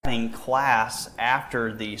class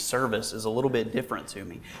after the service is a little bit different to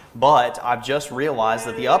me. But I've just realized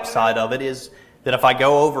that the upside of it is that if I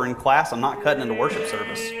go over in class, I'm not cutting into worship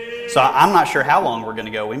service. So I'm not sure how long we're going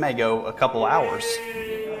to go. We may go a couple hours.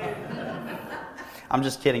 I'm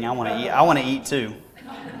just kidding. I want to eat. I want to eat too.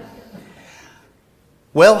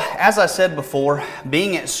 Well, as I said before,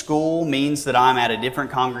 being at school means that I'm at a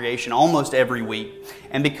different congregation almost every week.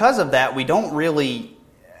 And because of that, we don't really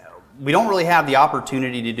have the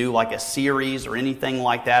opportunity to do like a series or anything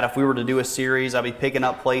like that. If we were to do a series, I'd be picking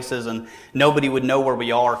up places and nobody would know where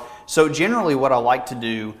we are. So generally what I like to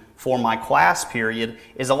do for my class period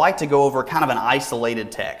is I like to go over kind of an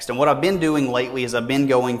isolated text. And what I've been doing lately is I've been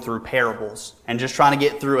going through parables and just trying to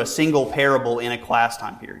get through a single parable in a class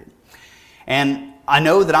time period. And I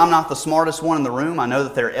know that I'm not the smartest one in the room. I know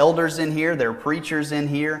that there are elders in here, there are preachers in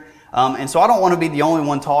here. And so I don't want to be the only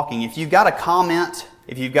one talking. If you've got a comment,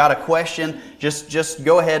 if you've got a question, just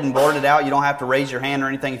go ahead and blurt it out. You don't have to raise your hand or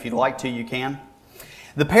anything. If you'd like to, you can.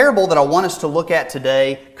 The parable that I want us to look at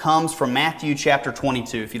today comes from Matthew chapter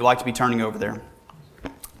 22, if you'd like to be turning over there.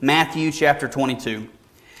 Matthew chapter 22.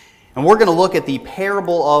 And we're going to look at the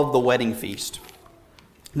parable of the wedding feast.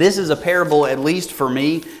 This is a parable, at least for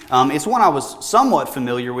me. It's one I was somewhat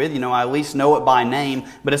familiar with. I at least know it by name,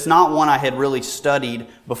 but it's not one I had really studied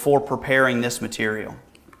before preparing this material.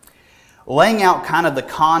 Laying out kind of the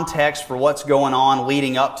context for what's going on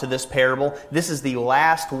leading up to this parable, this is the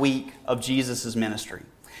last week of Jesus' ministry.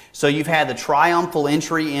 So you've had the triumphal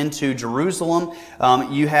entry into Jerusalem.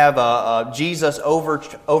 You have Jesus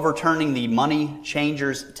overturning the money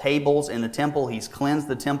changers' tables in the temple. He's cleansed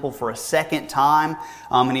the temple for a second time.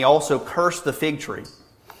 And he also cursed the fig tree.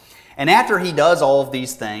 And after he does all of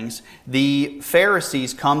these things, the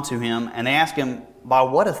Pharisees come to him and they ask him, by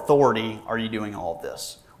what authority are you doing all of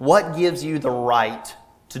this? What gives you the right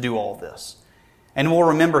to do all of this? And we'll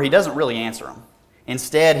remember he doesn't really answer them.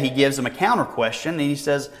 Instead, he gives them a counter question and he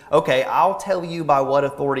says, okay, I'll tell you by what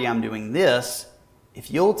authority I'm doing this if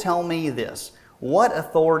you'll tell me this. What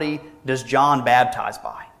authority does John baptize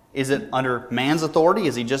by? Is it under man's authority?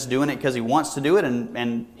 Is he just doing it because he wants to do it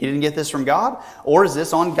and he didn't get this from God? Or is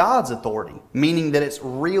this on God's authority? Meaning that it's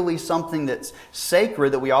really something that's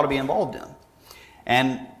sacred that we ought to be involved in.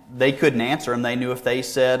 And they couldn't answer him. They knew if they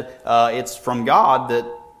said it's from God that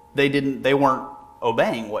they weren't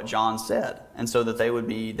obeying what John said, and so that they would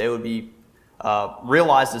be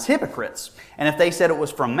realized as hypocrites. And if they said it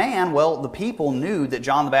was from man, well, the people knew that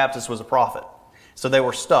John the Baptist was a prophet, so they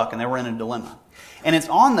were stuck and they were in a dilemma. And it's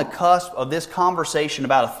on the cusp of this conversation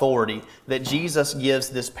about authority that Jesus gives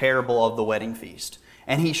this parable of the wedding feast,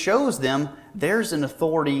 and he shows them there's an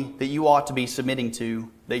authority that you ought to be submitting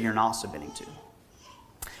to that you're not submitting to.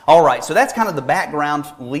 All right, so that's kind of the background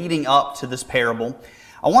leading up to this parable.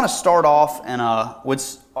 I want to start off and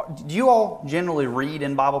do you all generally read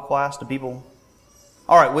in Bible class? Do people?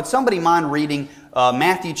 All right, would somebody mind reading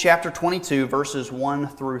Matthew chapter 22, verses 1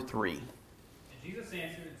 through 3? And Jesus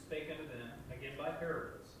answered and spake unto them again by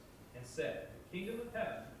parables, and said, The kingdom of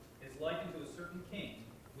heaven is likened to a certain king,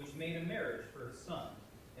 which made a marriage for his son,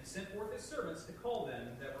 and sent forth his servants to call them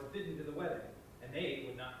that were bidden to the wedding, and they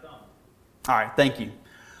would not come. All right, thank you.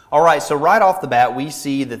 All right, so right off the bat, we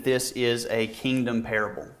see that this is a kingdom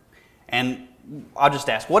parable. And I'll just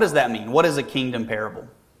ask, what does that mean? What is a kingdom parable?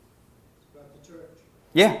 It's about the church.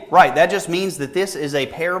 Yeah, right. That just means that this is a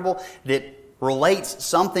parable that relates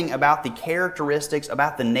something about the characteristics,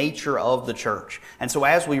 about the nature of the church. And so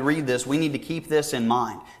as we read this, we need to keep this in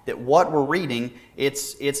mind, that what we're reading,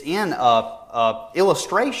 it's in a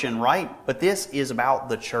illustration, right? But this is about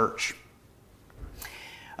the church.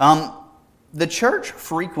 The church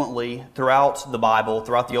frequently throughout the Bible,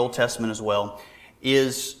 throughout the Old Testament as well,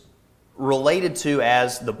 is related to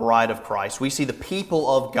as the bride of Christ. We see the people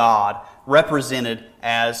of God represented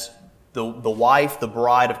as the wife, the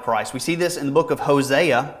bride of Christ. We see this in the book of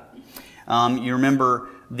Hosea. You remember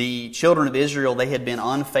the children of Israel, they had been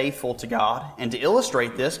unfaithful to God. And to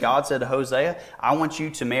illustrate this, God said to Hosea, I want you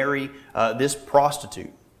to marry this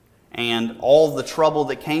prostitute. And all the trouble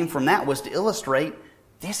that came from that was to illustrate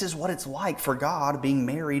this is what it's like for God being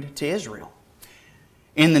married to Israel.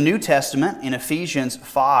 In the New Testament, in Ephesians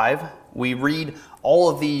 5, we read all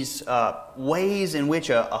of these ways in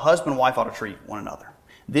which a husband and wife ought to treat one another.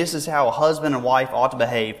 This is how a husband and wife ought to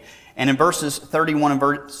behave. And in verses 31 and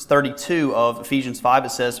verse 32 of Ephesians 5,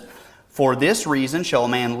 it says, For this reason shall a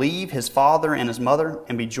man leave his father and his mother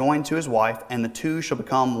and be joined to his wife, and the two shall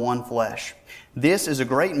become one flesh. This is a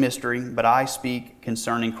great mystery, but I speak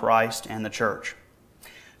concerning Christ and the church.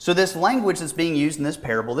 So this language that's being used in this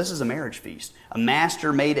parable, this is a marriage feast. A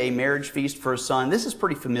master made a marriage feast for his son. This is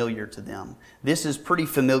pretty familiar to them. This is pretty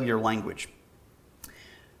familiar language.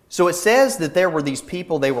 So it says that there were these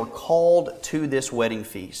people, they were called to this wedding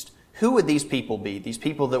feast. Who would these people be? These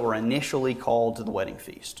people that were initially called to the wedding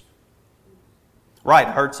feast. Right,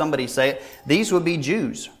 I heard somebody say it. These would be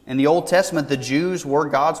Jews. In the Old Testament, the Jews were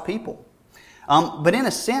God's people. But in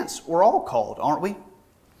a sense, we're all called, aren't we?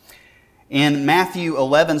 In Matthew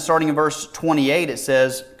 11, starting in verse 28, it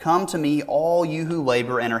says, "Come to me, all you who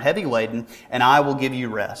labor and are heavy laden, and I will give you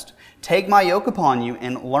rest. Take my yoke upon you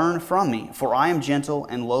and learn from me, for I am gentle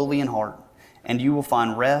and lowly in heart, and you will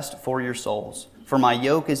find rest for your souls. For my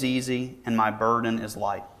yoke is easy and my burden is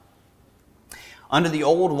light." Under the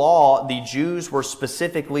old law, the Jews were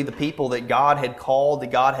specifically the people that God had called,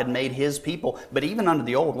 that God had made His people. But even under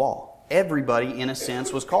the old law, everybody, in a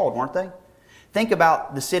sense, was called, weren't they? Think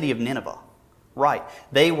about the city of Nineveh. Right.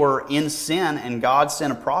 They were in sin, and God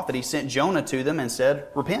sent a prophet. He sent Jonah to them and said,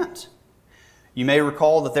 repent. You may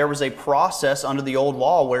recall that there was a process under the old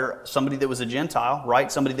law where somebody that was a Gentile, right,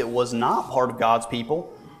 somebody that was not part of God's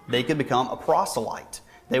people, they could become a proselyte.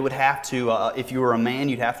 They would have to, if you were a man,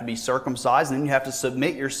 you'd have to be circumcised, and then you'd have to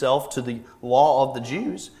submit yourself to the law of the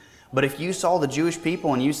Jews. But if you saw the Jewish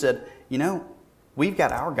people and you said, you know, we've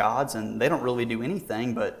got our gods and they don't really do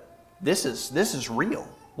anything, but this is real,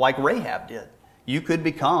 like Rahab did. You could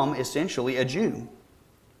become essentially a Jew.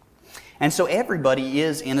 And so everybody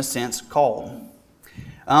is, in a sense, called.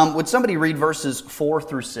 Would somebody read verses 4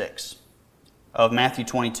 through 6 of Matthew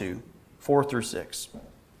 22, 4 through 6?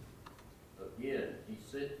 Again, he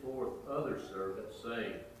sent forth other servants,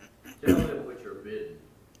 saying, Tell them which are bidden,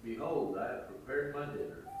 Behold, I have prepared my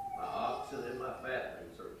dinner. My oxen and my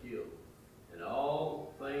fatlings are killed, and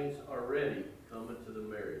all things are ready, come unto the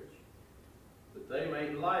marriage. But they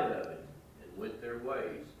made light of it, and went their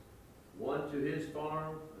ways, one to his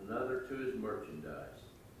farm, another to his merchandise.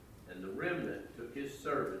 And the remnant took his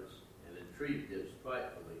servants, and entreated them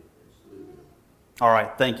spitefully, and slew them. All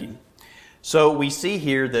right, thank you. So we see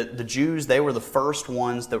here that the Jews, they were the first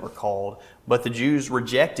ones that were called, but the Jews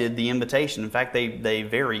rejected the invitation. In fact, they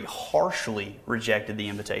very harshly rejected the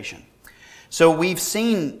invitation. So we've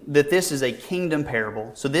seen that this is a kingdom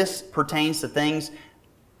parable. So this pertains to things,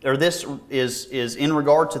 or this is in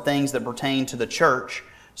regard to things that pertain to the church.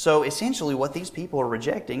 So essentially what these people are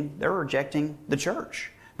rejecting, they're rejecting the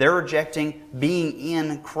church. They're rejecting being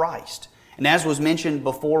in Christ. And as was mentioned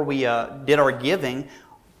before we did our giving,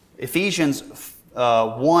 Ephesians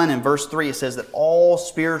 1 and verse 3, it says that all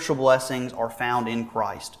spiritual blessings are found in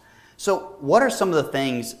Christ. So what are some of the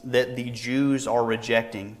things that the Jews are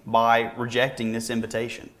rejecting by rejecting this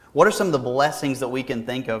invitation? What are some of the blessings that we can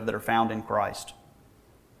think of that are found in Christ?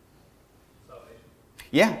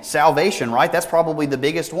 Yeah, salvation, right? That's probably the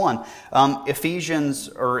biggest one. 1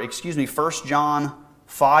 John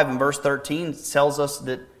 5 and verse 13 tells us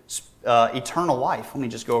that eternal life. Let me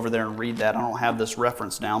just go over there and read that. I don't have this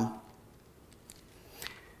reference down.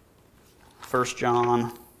 1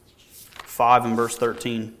 John 5 and verse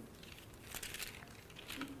 13.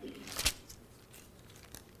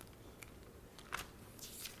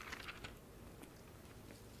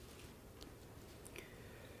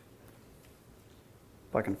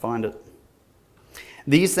 If I can find it.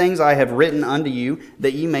 These things I have written unto you,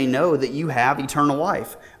 that ye may know that you have eternal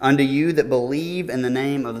life, unto you that believe in the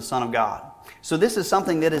name of the Son of God. So this is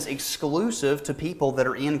something that is exclusive to people that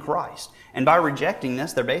are in Christ. And by rejecting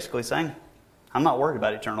this, they're basically saying, I'm not worried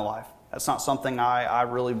about eternal life. That's not something I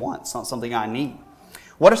really want. It's not something I need.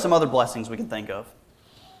 What are some other blessings we can think of?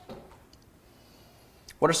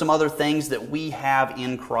 What are some other things that we have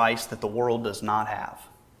in Christ that the world does not have?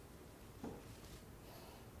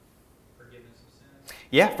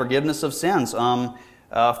 Yeah, forgiveness of sins. 1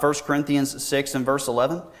 Corinthians 6 and verse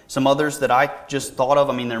 11. Some others that I just thought of.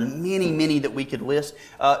 I mean, there are many that we could list.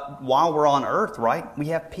 While we're on earth, right, we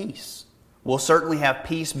have peace. We'll certainly have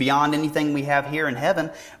peace beyond anything we have here in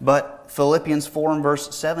heaven. But Philippians 4 and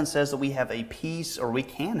verse 7 says that we have a peace, or we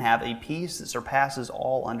can have a peace that surpasses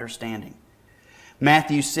all understanding.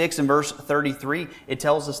 Matthew 6 and verse 33, it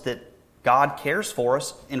tells us that God cares for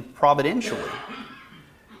us providentially.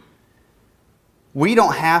 We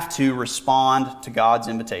don't have to respond to God's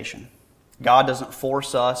invitation. God doesn't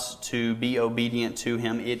force us to be obedient to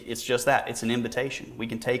Him. It's just that. It's an invitation. We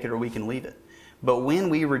can take it or we can leave it. But when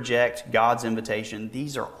we reject God's invitation,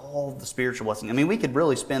 these are all the spiritual blessings. I mean, we could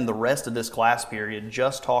really spend the rest of this class period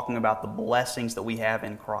just talking about the blessings that we have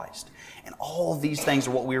in Christ. And all of these things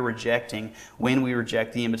are what we're rejecting when we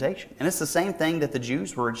reject the invitation. And it's the same thing that the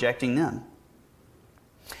Jews were rejecting then.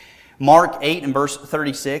 Mark 8 and verse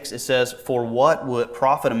 36, it says, "For what will it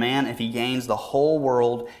profit a man if he gains the whole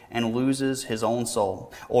world and loses his own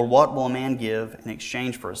soul? Or what will a man give in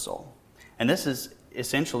exchange for his soul?" And this is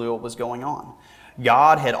essentially what was going on.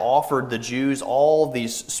 God had offered the Jews all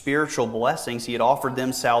these spiritual blessings. He had offered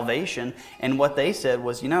them salvation. And what they said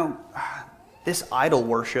was, this idol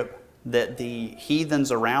worship that the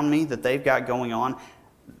heathens around me, that they've got going on,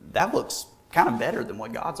 that looks kind of better than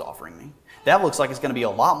what God's offering me. That looks like it's going to be a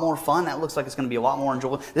lot more fun. That looks like it's going to be a lot more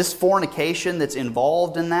enjoyable. This fornication that's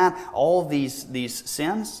involved in that, all of these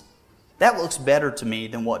sins, that looks better to me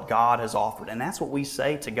than what God has offered. And that's what we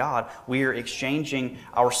say to God. We are exchanging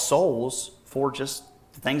our souls for just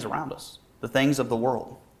the things around us, the things of the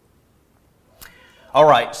world. All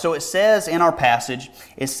right, so it says in our passage,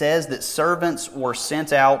 it says that servants were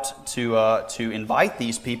sent out to invite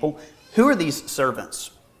these people. Who are these servants?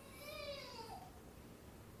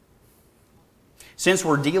 Since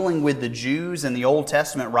we're dealing with the Jews in the Old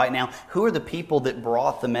Testament right now, who are the people that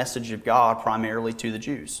brought the message of God primarily to the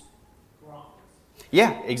Jews?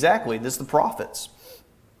 Yeah, exactly. This is the prophets.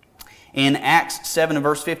 In Acts 7 and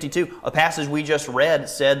verse 52, a passage we just read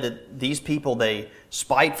said that these people, they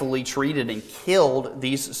spitefully treated and killed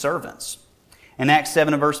these servants. In Acts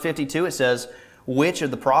 7 and verse 52, it says, which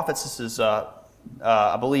of the prophets, this is,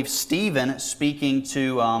 I believe, Stephen speaking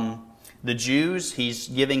to the Jews. He's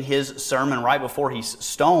giving his sermon right before he's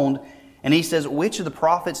stoned. And he says, which of the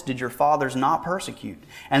prophets did your fathers not persecute?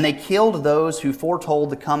 And they killed those who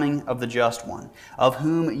foretold the coming of the just one, of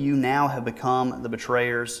whom you now have become the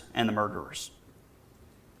betrayers and the murderers.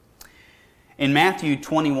 In Matthew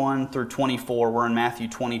 21 through 24, we're in Matthew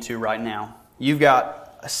 22 right now, you've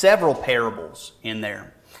got several parables in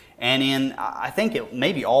there. And in, I think it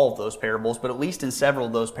maybe all of those parables, but at least in several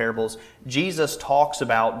of those parables, Jesus talks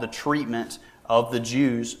about the treatment of the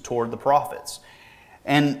Jews toward the prophets.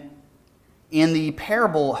 And in the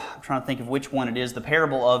parable, I'm trying to think of which one it is, the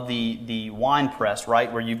parable of the wine press,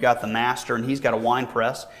 right, where you've got the master and he's got a wine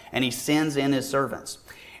press and he sends in his servants.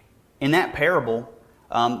 In that parable,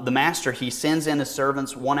 the master, he sends in his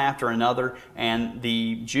servants one after another, and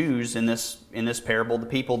the Jews in this parable, the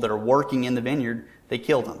people that are working in the vineyard, they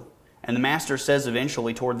kill them. And the master says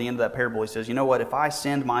eventually toward the end of that parable, he says, you know what, if I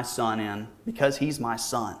send my son in, because he's my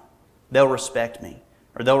son, they'll respect me.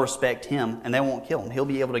 Or they'll respect him and they won't kill him. He'll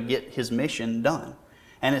be able to get his mission done.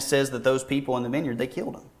 And it says that those people in the vineyard, they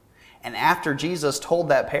killed him. And after Jesus told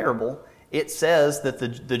that parable, it says that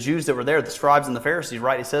the Jews that were there, the scribes and the Pharisees,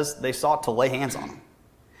 right, it says they sought to lay hands on him.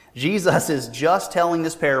 Jesus is just telling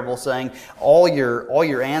this parable saying, all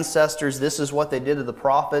your ancestors, this is what they did to the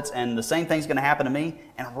prophets, and the same thing's going to happen to me.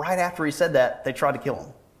 And right after he said that, they tried to kill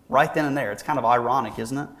him. Right then and there. It's kind of ironic,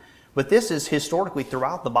 isn't it? But this is historically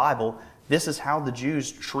throughout the Bible, this is how the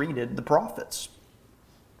Jews treated the prophets.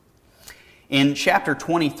 In chapter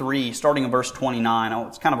 23, starting in verse 29,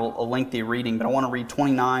 it's kind of a lengthy reading, but I want to read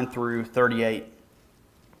 29 through 38.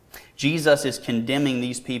 Jesus is condemning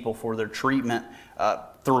these people for their treatment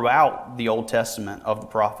throughout the Old Testament of the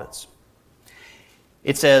prophets.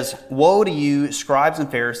 It says, woe to you, scribes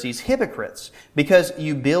and Pharisees, hypocrites, because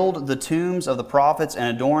you build the tombs of the prophets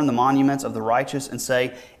and adorn the monuments of the righteous and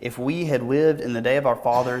say, if we had lived in the day of our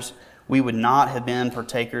fathers, we would not have been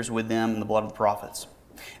partakers with them in the blood of the prophets.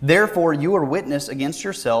 Therefore, you are witness against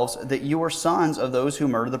yourselves that you are sons of those who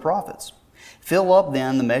murdered the prophets. Fill up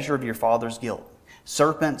then the measure of your father's guilt.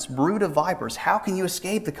 Serpents, brood of vipers, how can you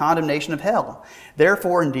escape the condemnation of hell?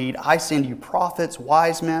 Therefore, indeed, I send you prophets,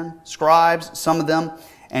 wise men, scribes, some of them,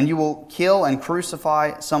 and you will kill and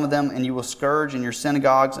crucify some of them, and you will scourge in your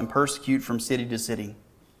synagogues and persecute from city to city,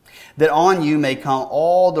 that on you may come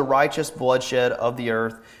all the righteous bloodshed of the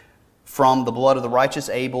earth, from the blood of the righteous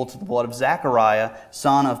Abel to the blood of Zechariah,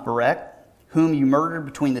 son of Berekh, whom you murdered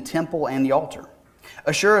between the temple and the altar.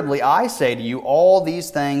 Assuredly, I say to you, all these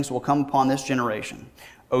things will come upon this generation.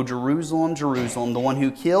 O Jerusalem, Jerusalem, the one who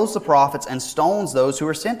kills the prophets and stones those who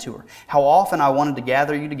are sent to her. How often I wanted to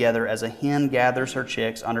gather you together as a hen gathers her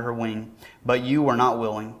chicks under her wing, but you were not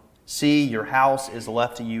willing. See, your house is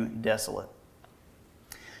left to you desolate.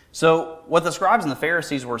 So what the scribes and the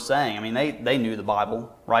Pharisees were saying, I mean, they knew the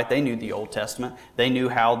Bible, right? They knew the Old Testament. They knew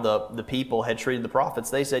how the people had treated the prophets.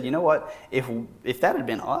 They said, you know what? If that had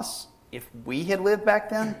been us, if we had lived back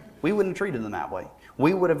then, we wouldn't have treated them that way.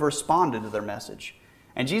 We would have responded to their message.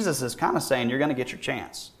 And Jesus is kind of saying, you're going to get your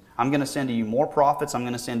chance. I'm going to send to you more prophets. I'm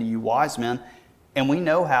going to send to you wise men. And we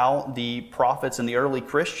know how the prophets and the early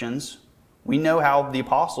Christians, we know how the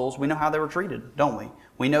apostles, we know how they were treated, don't we?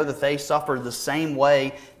 We know that they suffered the same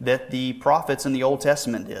way that the prophets in the Old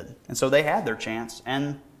Testament did. And so they had their chance,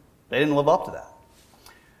 and they didn't live up to that.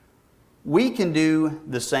 We can do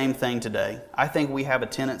the same thing today. I think we have a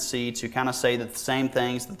tendency to kind of say that the same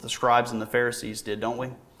things that the scribes and the Pharisees did, don't we?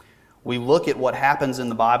 We look at what happens in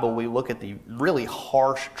the Bible, we look at the really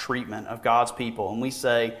harsh treatment of God's people, and we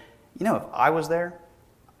say, you know, if I was there,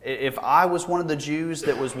 if I was one of the Jews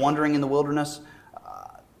that was wandering in the wilderness,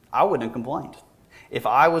 I wouldn't have complained. If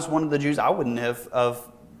I was one of the Jews, I wouldn't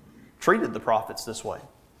have treated the prophets this way.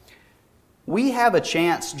 We have a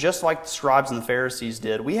chance, just like the scribes and the Pharisees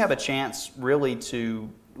did, we have a chance really to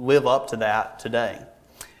live up to that today.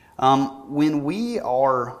 When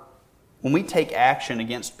we take action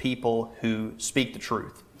against people who speak the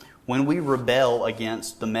truth, when we rebel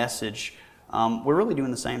against the message, we're really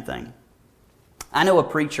doing the same thing. I know a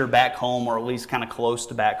preacher back home, or at least kind of close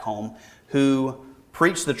to back home, who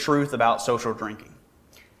preached the truth about social drinking.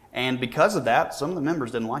 And because of that, some of the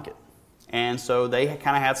members didn't like it. And so they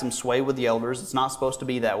kind of had some sway with the elders. It's not supposed to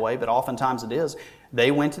be that way, but oftentimes it is. They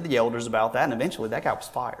went to the elders about that, and eventually that guy was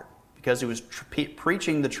fired because he was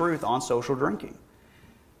preaching the truth on social drinking.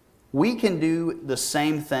 We can do the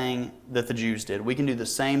same thing that the Jews did. We can do the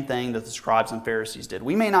same thing that the scribes and Pharisees did.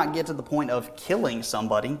 We may not get to the point of killing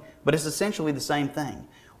somebody, but it's essentially the same thing.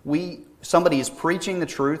 Somebody is preaching the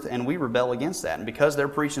truth, and we rebel against that. And because they're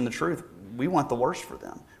preaching the truth, we want the worst for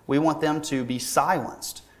them. We want them to be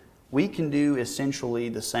silenced. We can do essentially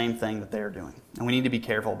the same thing that they're doing, and we need to be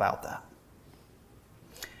careful about that.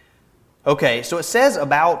 Okay, so it says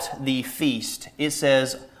about the feast, it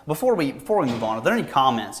says, before we move on, are there any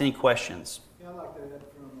comments, any questions? Yeah, I like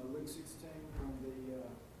that from Luke 16, from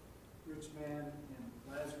the rich man and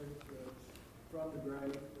Lazarus from the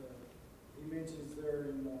grave. He mentions there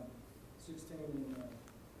in 16 and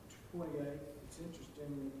 28, it's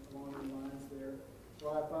interesting along the lines there.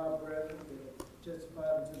 For I have 5 brethren that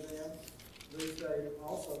testified unto them, lest they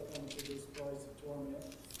also come to this place of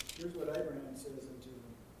torment. Here's what Abraham says unto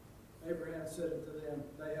them. Abraham said unto them,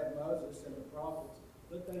 they have Moses and the prophets,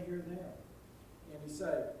 let they hear them. And he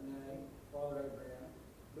said, Nay, Father Abraham,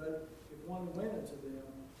 but if one went unto them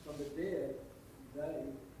from the dead, they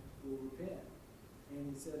will repent.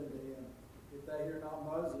 And he said unto him, if they hear not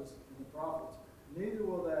Moses and the prophets, neither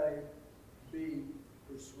will they be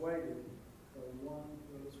persuaded, though one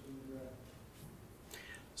rose from the grave.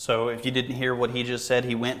 So if you didn't hear what he just said,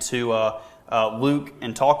 he went to Luke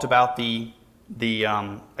and talked about the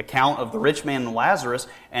account of the rich man and Lazarus,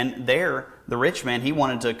 and there, the rich man, he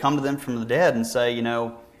wanted to come to them from the dead and say,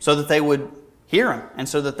 so that they would hear him and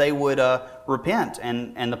so that they would repent.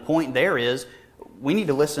 And the point there is, we need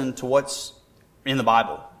to listen to what's in the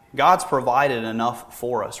Bible. God's provided enough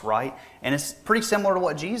for us, right? And it's pretty similar to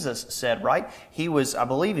what Jesus said, right? I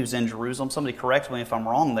believe he was in Jerusalem. Somebody correct me if I'm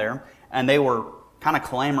wrong there. And they were kind of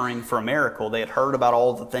clamoring for a miracle. They had heard about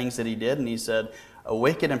all the things that he did, and he said, a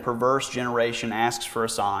wicked and perverse generation asks for a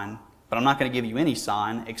sign, but I'm not going to give you any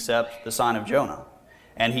sign except the sign of Jonah.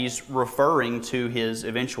 And he's referring to his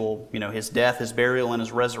eventual, his death, his burial, and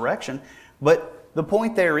his resurrection. But the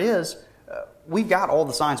point there is, we've got all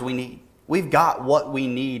the signs we need. We've got what we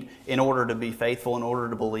need in order to be faithful, in order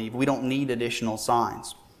to believe. We don't need additional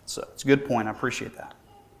signs. So it's a good point. I appreciate that.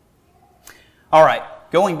 All right,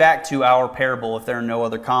 going back to our parable, if there are no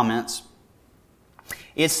other comments.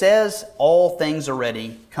 It says, all things are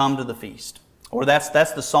ready, come to the feast. Or that's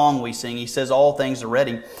the song we sing. He says, all things are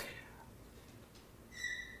ready.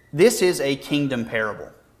 This is a kingdom parable.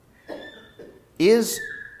 Let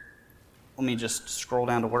me just scroll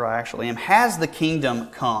down to where I actually am. Has the kingdom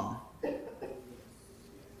come?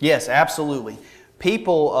 Yes, absolutely.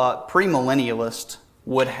 People, premillennialists,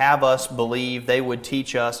 would have us believe, they would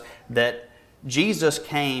teach us that Jesus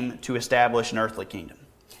came to establish an earthly kingdom,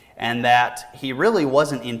 and that he really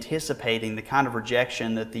wasn't anticipating the kind of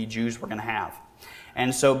rejection that the Jews were going to have.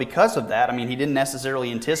 And so because of that, he didn't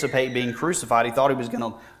necessarily anticipate being crucified. He thought he was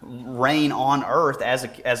going to reign on earth as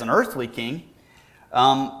an earthly king.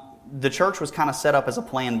 The church was kind of set up as a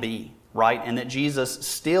plan B, right? And that Jesus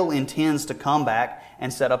still intends to come back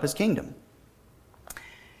and set up his kingdom.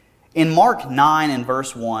 In Mark 9 and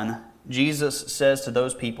verse 1, Jesus says to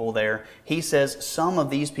those people there, he says, some of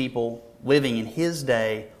these people living in his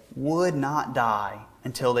day would not die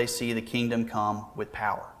until they see the kingdom come with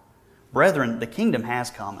power. Brethren, the kingdom has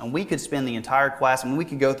come, and we could spend the entire class, we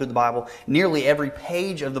could go through the Bible. Nearly every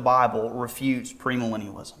page of the Bible refutes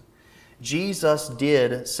premillennialism. Jesus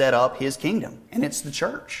did set up his kingdom, and it's the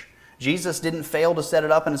church. Jesus didn't fail to set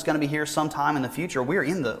it up, and it's going to be here sometime in the future. We're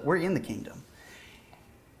in the kingdom.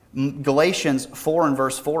 Galatians 4 and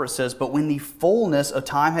verse 4, it says, but when the fullness of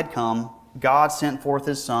time had come, God sent forth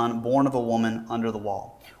his Son, born of a woman under the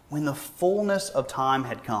law. When the fullness of time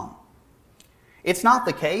had come. It's not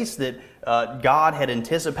the case that God had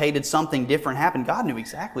anticipated something different happen. God knew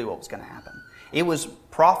exactly what was going to happen. It was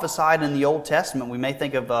prophesied in the Old Testament. We may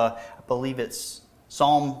think of, I believe it's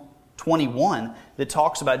Psalm 21 that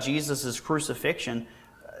talks about Jesus' crucifixion.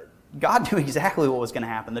 God knew exactly what was going to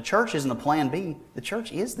happen. The church isn't a plan B. The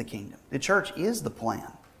church is the kingdom. The church is the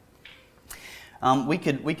plan. We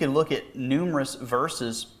could look at numerous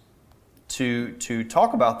verses to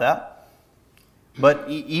talk about that. But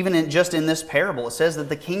even in this parable, it says that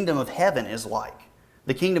the kingdom of heaven is like.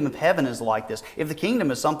 The kingdom of heaven is like this. If the kingdom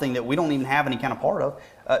is something that we don't even have any kind of part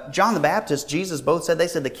of, John the Baptist, Jesus both said, they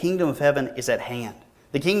said the kingdom of heaven is at hand.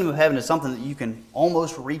 The kingdom of heaven is something that you can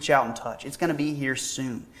almost reach out and touch. It's going to be here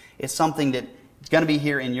soon. It's something that it's going to be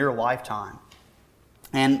here in your lifetime.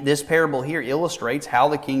 And this parable here illustrates how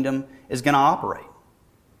the kingdom is going to operate.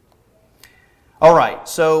 All right,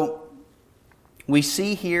 so we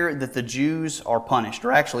see here that the Jews are punished.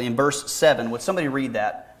 Or actually, in verse 7, would somebody read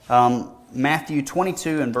that? Matthew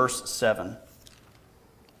 22 and verse 7.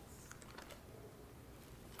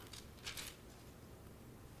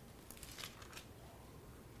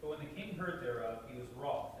 But when the king heard thereof, he was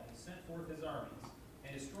wroth, and he sent forth his armies,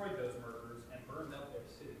 and destroyed those murderers, and burned up their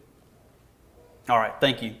city. All right,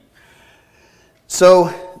 thank you.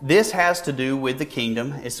 So this has to do with the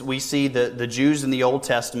kingdom. We see the Jews in the Old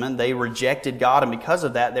Testament, they rejected God, and because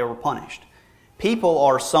of that, they were punished. People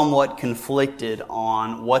are somewhat conflicted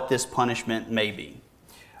on what this punishment may be.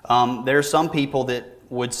 There are some people that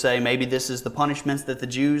would say maybe this is the punishments that the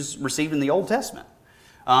Jews received in the Old Testament.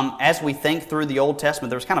 As we think through the Old Testament,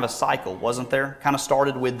 there was kind of a cycle, wasn't there? Kind of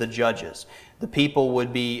started with the judges. The people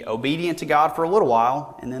would be obedient to God for a little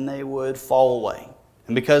while, and then they would fall away.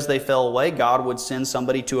 And because they fell away, God would send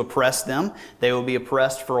somebody to oppress them. They would be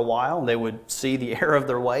oppressed for a while. They would see the error of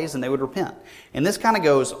their ways, and they would repent. And this kind of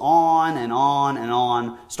goes on and on and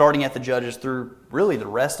on, starting at the judges through really the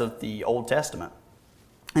rest of the Old Testament.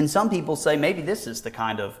 And some people say maybe this is the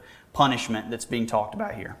kind of punishment that's being talked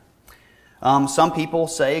about here. Some people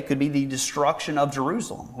say it could be the destruction of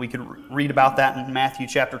Jerusalem. We could read about that in Matthew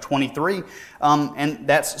chapter 23, and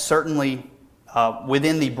that's certainly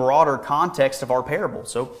within the broader context of our parable.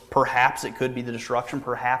 So perhaps it could be the destruction.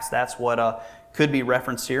 Perhaps that's what could be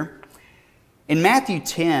referenced here. In Matthew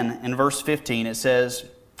 10 and verse 15, it says,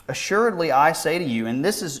 "Assuredly I say to you," and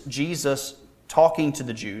this is Jesus talking to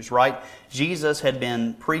the Jews, right? Jesus had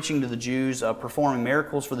been preaching to the Jews, performing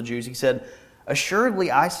miracles for the Jews. He said, "Assuredly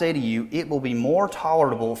I say to you, it will be more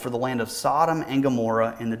tolerable for the land of Sodom and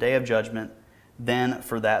Gomorrah in the day of judgment than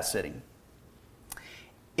for that city."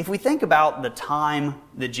 If we think about the time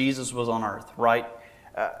that Jesus was on earth, right?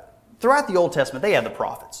 Throughout the Old Testament, they had the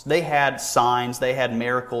prophets. They had signs. They had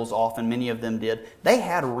miracles often. Many of them did. They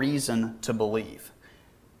had reason to believe.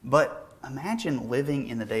 But imagine living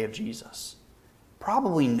in the day of Jesus.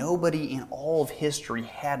 Probably nobody in all of history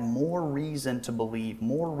had more reason to believe,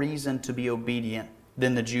 more reason to be obedient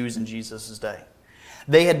than the Jews in Jesus' day.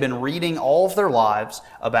 They had been reading all of their lives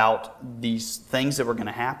about these things that were going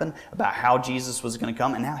to happen, about how Jesus was going to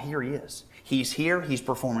come, and now here he is. He's here, he's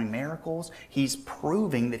performing miracles, he's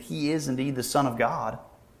proving that he is indeed the Son of God,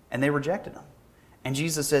 and they rejected him. And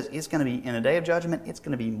Jesus says it's going to be, in a day of judgment, it's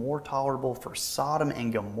going to be more tolerable for Sodom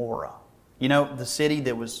and Gomorrah. You know, the city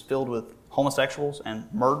that was filled with homosexuals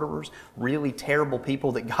and murderers, really terrible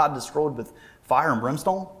people that God destroyed with fire and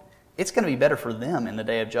brimstone. It's going to be better for them in the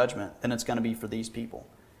day of judgment than it's going to be for these people.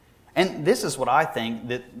 And this is what I think,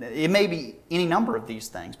 that it may be any number of these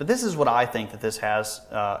things, but this is what I think that this has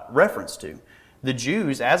reference to. The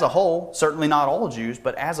Jews as a whole, certainly not all Jews,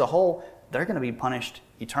 but as a whole, they're going to be punished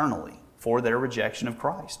eternally for their rejection of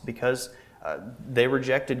Christ because they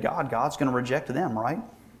rejected God. God's going to reject them, right?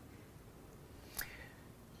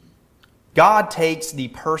 God takes the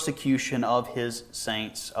persecution of His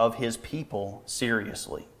saints, of His people,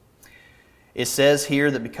 seriously. It says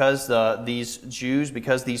here that because these Jews,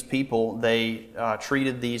 because these people, they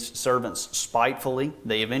treated these servants spitefully,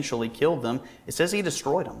 they eventually killed them. It says He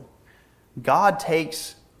destroyed them. God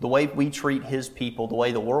takes the way we treat His people, the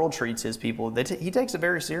way the world treats His people, He takes it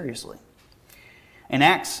very seriously. In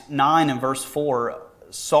Acts 9 and verse 4,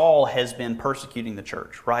 Saul has been persecuting the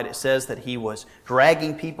church, right? It says that he was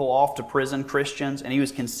dragging people off to prison, Christians, and he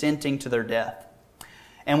was consenting to their death.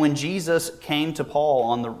 And when Jesus came to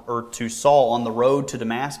to Saul on the road to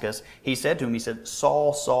Damascus, he said to him, he said,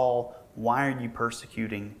 "Saul, Saul, why are you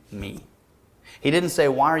persecuting me?" He didn't say,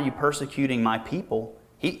 "Why are you persecuting my people?"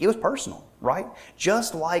 It was personal, right?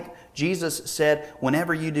 Just like Jesus said,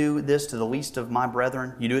 "Whenever you do this to the least of my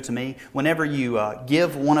brethren, you do it to me. Whenever you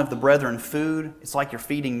give one of the brethren food, it's like you're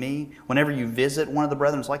feeding me. Whenever you visit one of the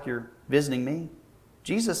brethren, it's like you're visiting me."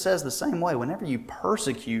 Jesus says the same way. Whenever you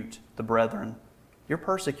persecute the the brethren, you're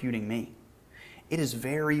persecuting me. It is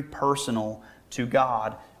very personal to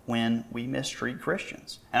God when we mistreat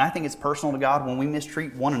Christians. And I think it's personal to God when we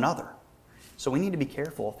mistreat one another. So we need to be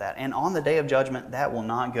careful of that. And on the day of judgment, that will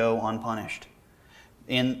not go unpunished.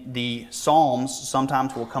 In the Psalms,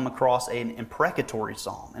 sometimes we'll come across an imprecatory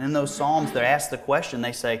psalm. And in those psalms, they ask the question,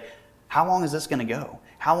 they say, how long is this going to go?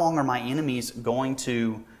 How long are my enemies going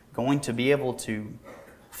to be able to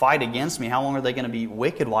fight against me? How long are they going to be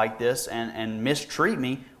wicked like this and mistreat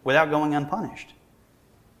me without going unpunished?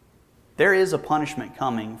 There is a punishment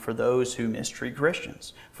coming for those who mistreat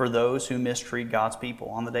Christians, for those who mistreat God's people.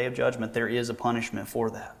 On the day of judgment, there is a punishment for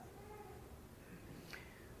that.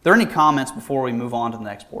 Are there any comments before we move on to the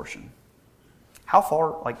next portion? How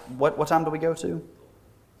far, what time do we go to?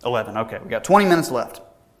 11, okay. We got 20 minutes left.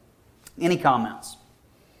 Any comments?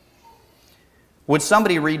 Would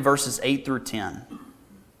somebody read verses 8 through 10?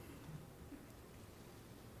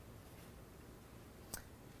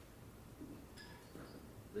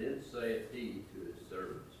 Then saith he to his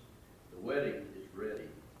servants, the wedding is ready,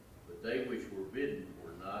 but they which were bidden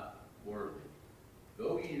were not worthy.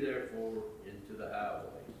 Go ye therefore into the highways,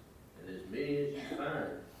 and as many as ye find,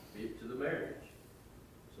 bid to the marriage.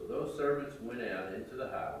 So those servants went out into the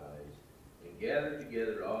highways, and gathered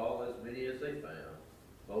together all as many as they found,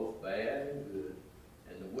 both bad and good,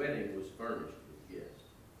 and the wedding was furnished with guests.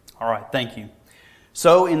 All right, thank you.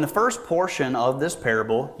 So in the first portion of this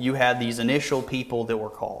parable, you had these initial people that were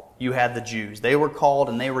called. You had the Jews. They were called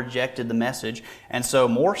and they rejected the message, and so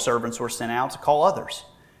more servants were sent out to call others.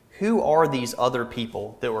 Who are these other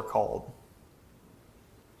people that were called?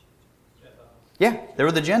 Yeah, they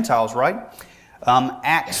were the Gentiles, right?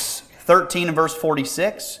 Acts 13 and verse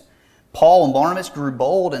 46, Paul and Barnabas grew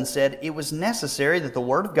bold and said, it was necessary that the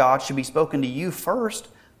word of God should be spoken to you first,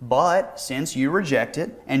 but since you reject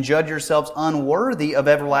it and judge yourselves unworthy of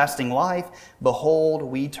everlasting life, behold,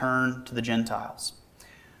 we turn to the Gentiles.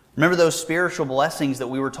 Remember those spiritual blessings that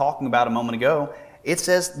we were talking about a moment ago? It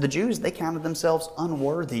says the Jews, they counted themselves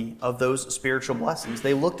unworthy of those spiritual blessings.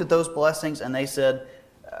 They looked at those blessings and they said,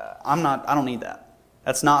 I don't need that.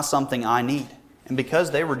 That's not something I need. And because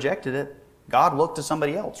they rejected it, God looked to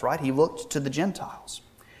somebody else, right? He looked to the Gentiles.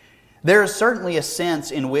 There is certainly a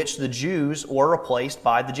sense in which the Jews were replaced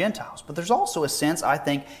by the Gentiles. But there's also a sense, I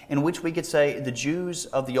think, in which we could say the Jews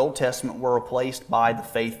of the Old Testament were replaced by the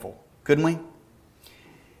faithful. Couldn't we?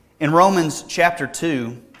 In Romans chapter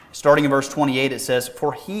 2, starting in verse 28, it says,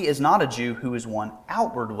 for he is not a Jew who is one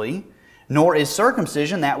outwardly, nor is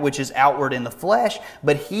circumcision that which is outward in the flesh,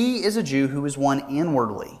 but he is a Jew who is one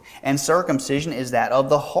inwardly. And circumcision is that of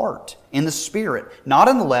the heart, in the spirit, not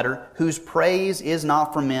in the letter, whose praise is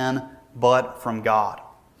not from men, but from God.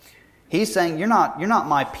 He's saying, you're not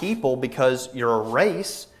my people because you're a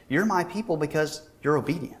race. You're my people because you're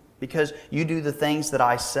obedient, because you do the things that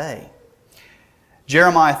I say.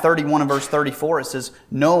 Jeremiah 31 and verse 34, it says,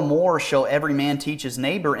 no more shall every man teach his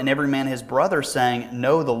neighbor and every man his brother, saying,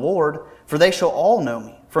 know the Lord, for they shall all know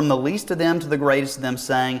me, from the least of them to the greatest of them,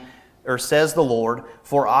 says the Lord,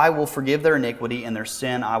 for I will forgive their iniquity, and their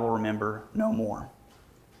sin I will remember no more.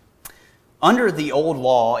 Under the old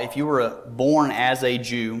law, if you were born as a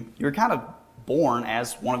Jew, you were kind of born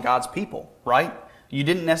as one of God's people, right? You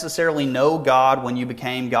didn't necessarily know God when you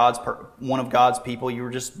became one of God's people. You were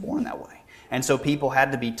just born that way. And so people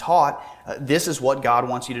had to be taught, this is what God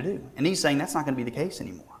wants you to do. And he's saying that's not going to be the case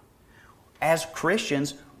anymore. As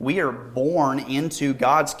Christians, we are born into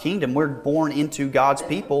God's kingdom. We're born into God's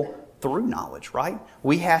people through knowledge, right?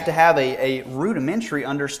 We have to have a rudimentary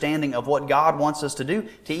understanding of what God wants us to do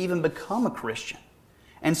to even become a Christian.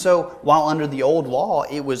 And so while under the old law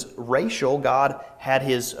it was racial, God had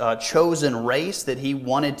his chosen race that he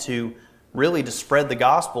wanted to really to spread the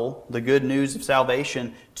gospel, the good news of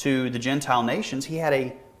salvation to the Gentile nations. He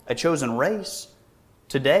had a chosen race.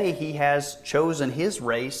 Today he has chosen his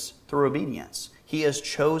race through obedience. He has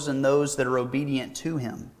chosen those that are obedient to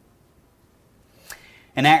him.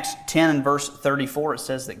 In Acts 10 and verse 34, it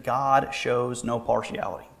says that God shows no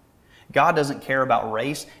partiality. God doesn't care about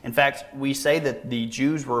race. In fact, we say that the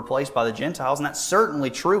Jews were replaced by the Gentiles, and that's certainly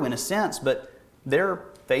true in a sense, but they're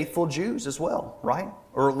faithful Jews as well, right?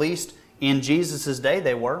 Or at least in Jesus' day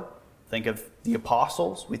they were. Think of the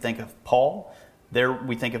apostles. We think of Paul.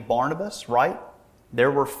 We think of Barnabas, right?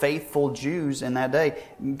 There were faithful Jews in that day.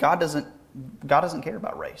 God doesn't care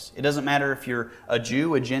about race. It doesn't matter if you're a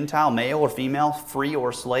Jew, a Gentile, male or female, free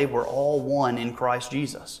or slave. We're all one in Christ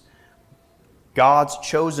Jesus. God's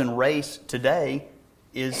chosen race today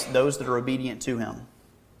is those that are obedient to him.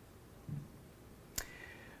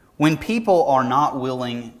 When people are not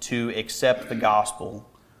willing to accept the gospel,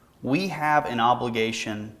 we have an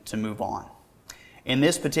obligation to move on. In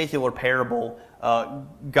this particular parable,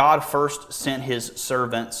 God first sent His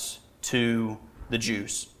servants to the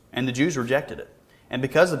Jews, and the Jews rejected it. And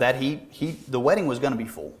because of that, the wedding was going to be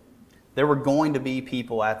full. There were going to be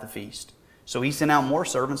people at the feast. So He sent out more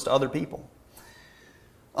servants to other people.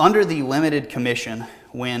 Under the limited commission,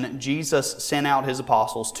 when Jesus sent out His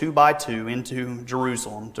apostles 2 by 2 into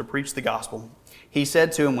Jerusalem to preach the gospel, He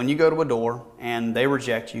said to them, when you go to a door and they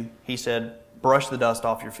reject you, He said, brush the dust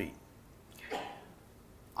off your feet.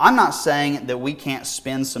 I'm not saying that we can't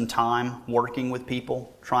spend some time working with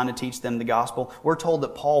people, trying to teach them the gospel. We're told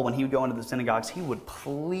that Paul, when he would go into the synagogues, he would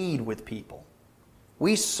plead with people.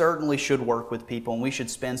 We certainly should work with people, and we should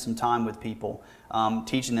spend some time with people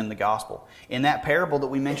teaching them the gospel. In that parable that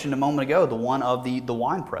we mentioned a moment ago, the one of the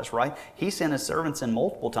winepress, right? He sent his servants in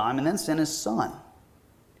multiple times and then sent his son.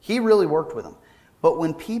 He really worked with them. But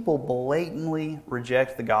when people blatantly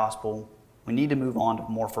reject the gospel, we need to move on to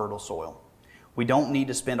more fertile soil. We don't need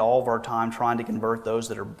to spend all of our time trying to convert those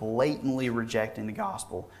that are blatantly rejecting the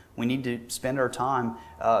gospel. We need to spend our time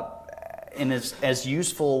in as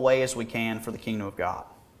useful a way as we can for the kingdom of God.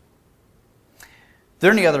 Are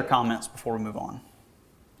there any other comments before we move on?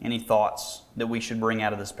 Any thoughts that we should bring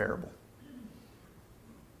out of this parable?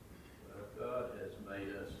 Well, God has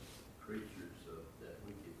made us creatures that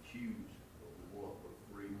we can choose what we want.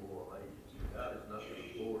 We're free moral agents. God is not going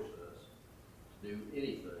to force us to do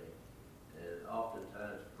anything. And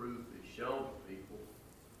oftentimes proof is shown to people.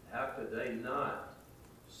 How could they not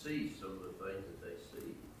see some of the things that they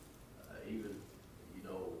see? Even,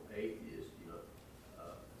 atheists,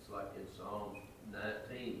 it's like in Psalms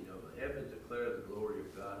 19, the heavens declare the glory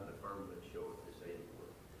of God and the firmament showeth His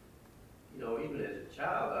handiwork. Even as a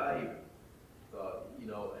child, I even thought,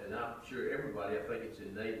 and I'm sure everybody, I think it's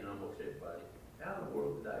innate in almost everybody, how in the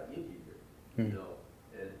world did I get here?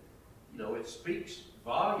 And, it speaks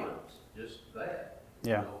volumes, just that.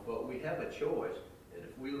 Yeah. But we have a choice, and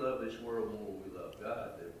if we love this world more than we love God,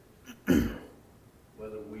 then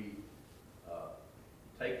whether we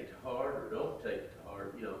take it to heart or don't take it to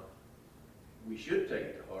heart, we should take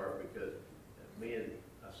it to heart, because me and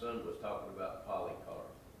my son was talking about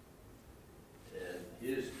Polycarp and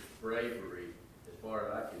his bravery, as far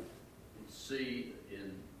as I can see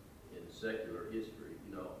in secular history.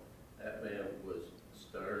 That man was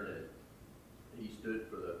stern, and he stood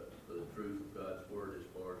for the truth of God's word, as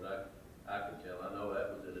far as I can tell. I know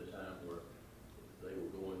that was at a time where they were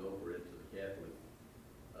going over into the Catholic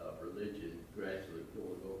religion, gradually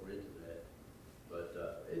going over into that.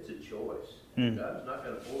 But it's a choice. God's not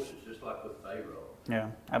going to force us, just like with Pharaoh. Yeah,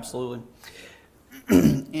 absolutely.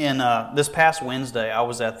 In this past Wednesday, I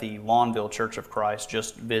was at the Lawnville Church of Christ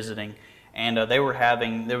just visiting, and there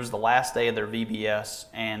was the last day of their VBS,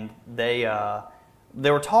 and they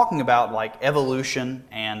were talking about like evolution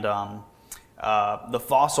and the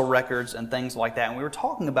fossil records and things like that. And we were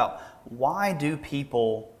talking about why do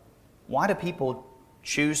people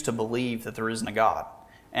choose to believe that there isn't a God?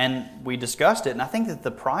 And we discussed it, and I think that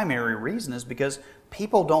the primary reason is because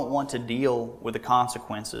people don't want to deal with the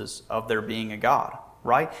consequences of there being a God,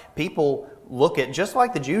 right? People look at, just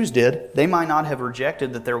like the Jews did, they might not have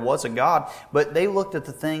rejected that there was a God, but they looked at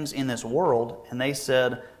the things in this world and they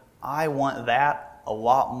said, I want that a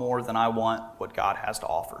lot more than I want what God has to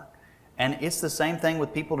offer. And it's the same thing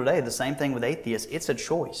with people today, the same thing with atheists. It's a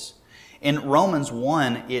choice. In Romans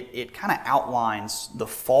 1, it kind of outlines the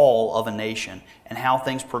fall of a nation and how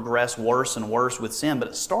things progress worse and worse with sin, but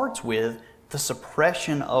it starts with the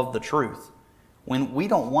suppression of the truth. When we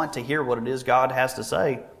don't want to hear what it is God has to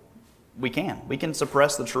say, we can. We can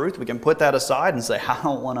suppress the truth. We can put that aside and say, I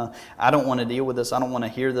don't want to deal with this. I don't want to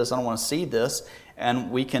hear this. I don't want to see this.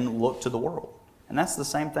 And we can look to the world. And that's the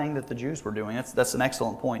same thing that the Jews were doing. That's an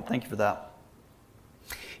excellent point. Thank you for that.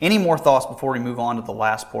 Any more thoughts before we move on to the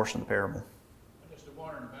last portion of the parable? I'm just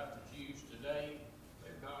wondering about the Jews today.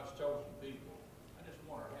 They're God's chosen people. I just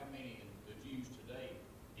wonder how many of the Jews today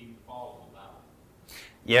even follow the Bible.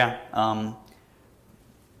 Yeah.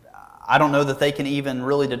 I don't know that they can even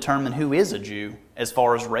really determine who is a Jew as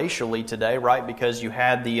far as racially today, right? Because you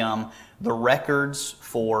had the records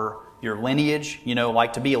for your lineage.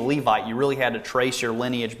 Like to be a Levite, you really had to trace your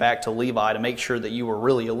lineage back to Levi to make sure that you were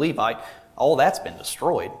really a Levite. All that's been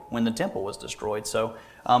destroyed when the temple was destroyed. So,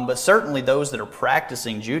 but certainly those that are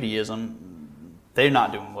practicing Judaism, they're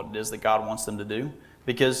not doing what it is that God wants them to do.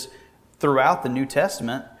 Because throughout the New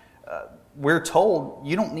Testament, we're told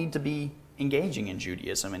you don't need to be engaging in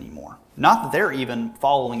Judaism anymore. Not that they're even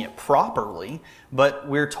following it properly, but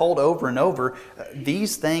we're told over and over,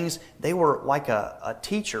 these things, they were like a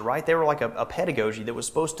teacher, right? They were like a pedagogy that was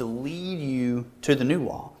supposed to lead you to the new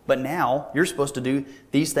law. But now you're supposed to do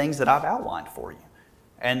these things that I've outlined for you.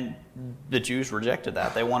 And the Jews rejected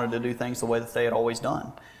that. They wanted to do things the way that they had always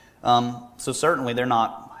done. So certainly they're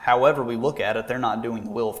not, however we look at it, they're not doing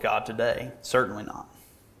the will of God today. Certainly not.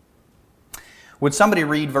 Would somebody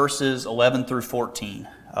read verses 11 through 14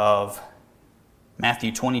 of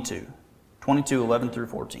Matthew 22? 22, 11 through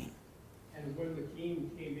 14. And when the king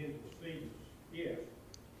came in to see his gift,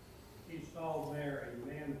 he saw there a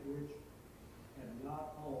man which had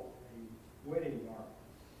not on a wedding garment.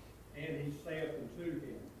 And he saith unto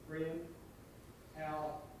him, Friend,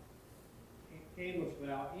 how camest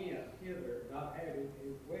thou in hither, not having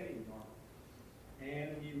a wedding garment?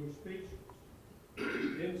 And he was speechless.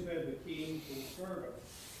 Then said the king to the servant,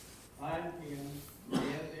 Bind him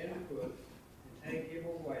hand and foot, and take him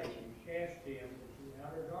away, and cast him into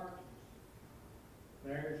outer darkness.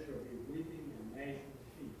 There shall be weeping and gnashing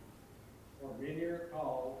of teeth. For many are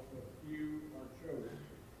called, but few are chosen.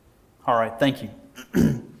 All right, thank you.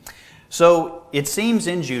 So it seems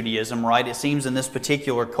in Judaism, right, it seems in this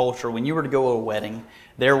particular culture, when you were to go to a wedding,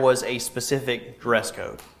 there was a specific dress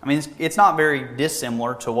code. I mean, it's not very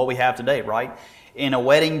dissimilar to what we have today, right? In a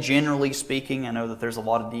wedding, generally speaking, I know that there's a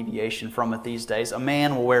lot of deviation from it these days, a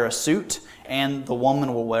man will wear a suit and the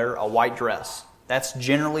woman will wear a white dress. That's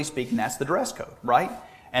generally speaking, that's the dress code, right?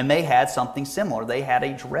 And they had something similar. They had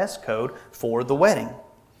a dress code for the wedding.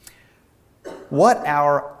 What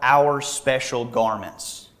are our special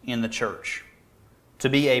garments in the church? To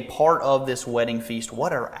be a part of this wedding feast,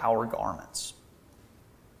 what are our garments?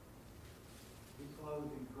 Be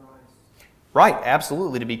clothed in Christ. Right,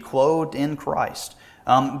 absolutely, to be clothed in Christ.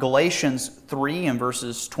 Galatians 3 and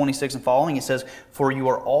verses 26 and following, it says, For you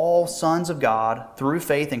are all sons of God through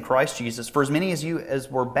faith in Christ Jesus. For as many as you as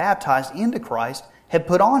were baptized into Christ have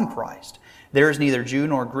put on Christ. There is neither Jew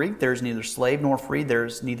nor Greek, there is neither slave nor free, there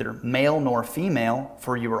is neither male nor female,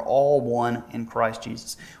 for you are all one in Christ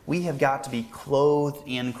Jesus. We have got to be clothed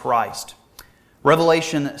in Christ.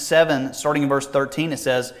 Revelation 7, starting in verse 13, it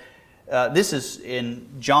says, this is in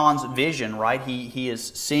John's vision, right? He is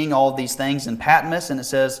seeing all of these things in Patmos, and it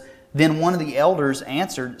says, Then one of the elders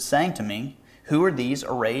answered, saying to me, Who are these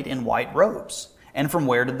arrayed in white robes? And from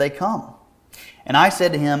where did they come? And I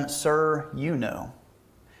said to him, Sir, you know.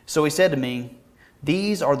 So he said to me,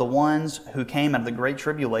 These are the ones who came out of the great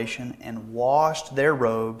tribulation and washed their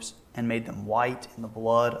robes and made them white in the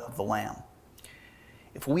blood of the Lamb.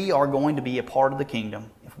 If we are going to be a part of the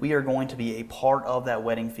kingdom, if we are going to be a part of that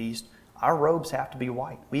wedding feast, our robes have to be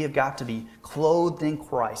white. We have got to be clothed in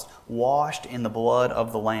Christ, washed in the blood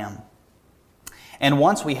of the Lamb. And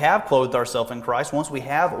once we have clothed ourselves in Christ, once we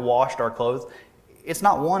have washed our clothes, it's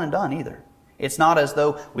not one and done either. It's not as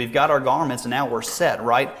though we've got our garments and now we're set,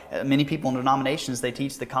 right? Many people in denominations, they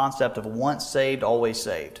teach the concept of once saved, always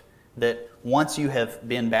saved. That once you have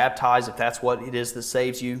been baptized, if that's what it is that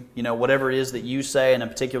saves you, whatever it is that you say in a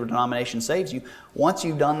particular denomination saves you, once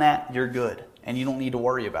you've done that, you're good. And you don't need to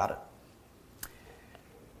worry about it.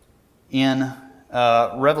 In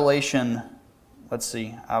Revelation,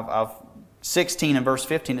 16 and verse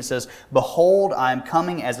 15, it says, Behold, I am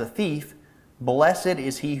coming as a thief. Blessed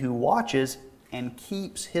is he who watches and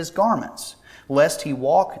keeps his garments, lest he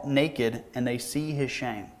walk naked and they see his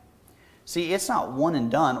shame. See, it's not one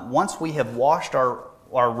and done. Once we have washed our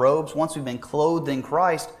robes, once we've been clothed in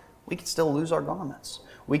Christ, we can still lose our garments.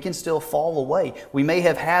 We can still fall away. We may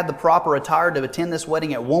have had the proper attire to attend this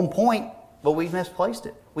wedding at one point, but we've misplaced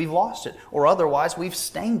it. We've lost it. Or otherwise, we've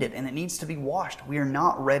stained it and it needs to be washed. We are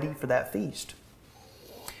not ready for that feast.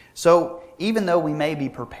 So, even though we may be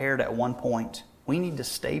prepared at one point, we need to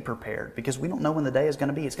stay prepared because we don't know when the day is going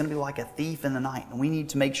to be. It's going to be like a thief in the night, and we need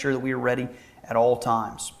to make sure that we are ready at all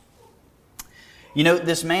times.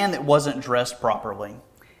 This man that wasn't dressed properly,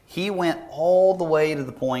 he went all the way to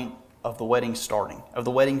the point of the wedding starting, of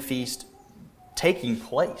the wedding feast taking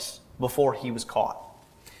place before he was caught.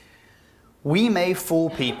 We may fool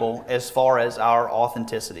people as far as our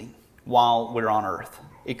authenticity while we're on earth.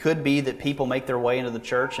 It could be that people make their way into the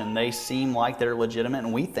church and they seem like they're legitimate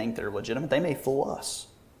and we think they're legitimate. They may fool us.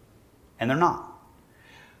 And they're not.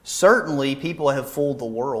 Certainly, people have fooled the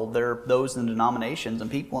world. There are those in denominations and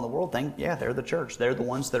people in the world think, yeah, they're the church. They're the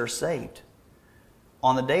ones that are saved.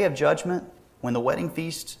 On the day of judgment, when the wedding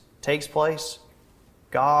feast takes place,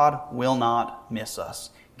 God will not miss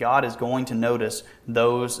us. God is going to notice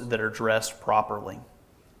those that are dressed properly.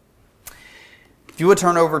 If you would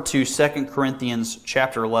turn over to 2 Corinthians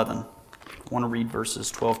chapter 11. I want to read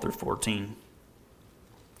verses 12 through 14.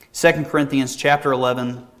 2 Corinthians chapter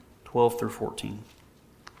 11, 12 through 14.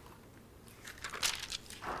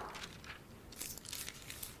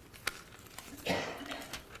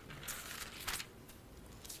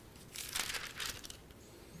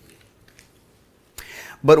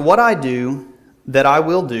 But what I do, that I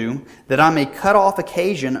will do, that I may cut off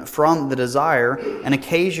occasion from the desire, an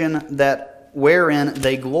occasion that wherein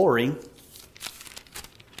they glory,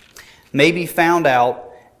 may be found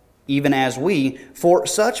out, even as we. For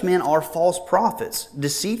such men are false prophets,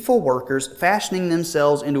 deceitful workers, fashioning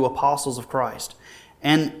themselves into apostles of Christ.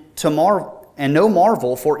 And no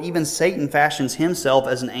marvel, for even Satan fashions himself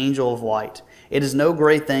as an angel of light. It is no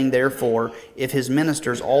great thing, therefore, if his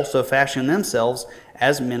ministers also fashion themselves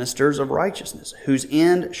as ministers of righteousness, whose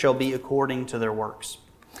end shall be according to their works.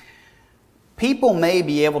 People may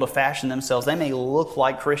be able to fashion themselves. They may look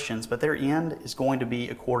like Christians, but their end is going to be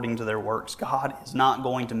according to their works. God is not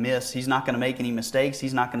going to miss. He's not going to make any mistakes.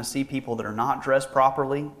 He's not going to see people that are not dressed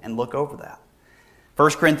properly and look over that.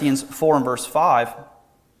 1 Corinthians 4 and verse 5.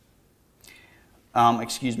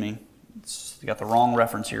 Got the wrong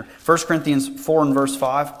reference here. 1 Corinthians 4 and verse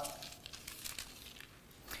 5.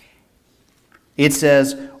 It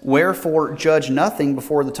says, "Wherefore judge nothing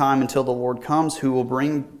before the time until the Lord comes, who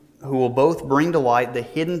will both bring to light the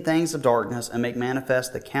hidden things of darkness and make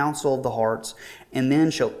manifest the counsel of the hearts, and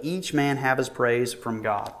then shall each man have his praise from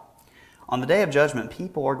God." On the day of judgment,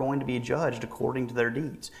 people are going to be judged according to their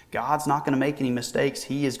deeds. God's not going to make any mistakes.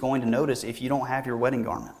 He is going to notice if you don't have your wedding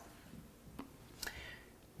garment.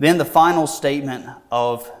 Then the final statement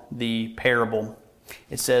of the parable,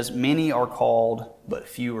 it says, "Many are called, but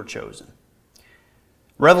few are chosen."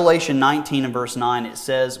 Revelation 19 and verse 9, it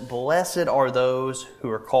says, "Blessed are those who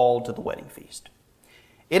are called to the wedding feast."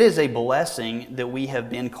 It is a blessing that we have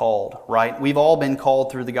been called, right? We've all been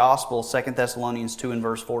called through the gospel, 2 Thessalonians 2 and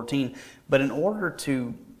verse 14. But in order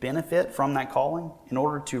to benefit from that calling, in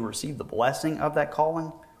order to receive the blessing of that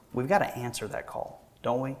calling, we've got to answer that call,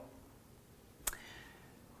 don't we?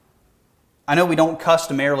 I know we don't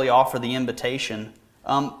customarily offer the invitation,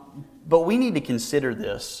 but we need to consider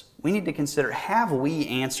this. We need to consider, have we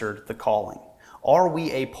answered the calling? Are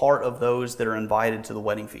we a part of those that are invited to the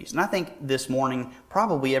wedding feast? And I think this morning,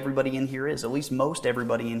 probably everybody in here is. At least most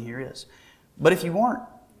everybody in here is. But if you weren't,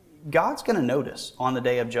 God's going to notice on the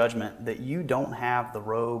day of judgment that you don't have the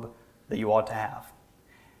robe that you ought to have.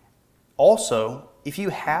 Also, if you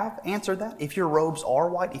have answered that, if your robes are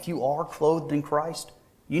white, if you are clothed in Christ,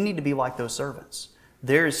 you need to be like those servants.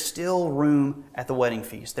 There is still room at the wedding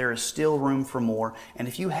feast. There is still room for more. And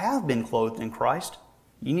if you have been clothed in Christ,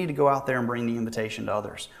 you need to go out there and bring the invitation to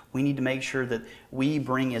others. We need to make sure that we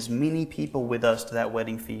bring as many people with us to that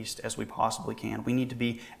wedding feast as we possibly can. We need to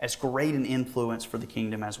be as great an influence for the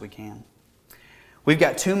kingdom as we can. We've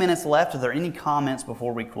got 2 minutes left. Are there any comments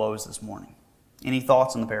before we close this morning? Any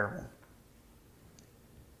thoughts on the parable?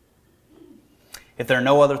 If there are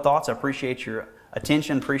no other thoughts, I appreciate your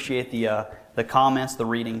attention, appreciate the comments, the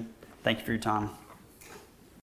reading. Thank you for your time.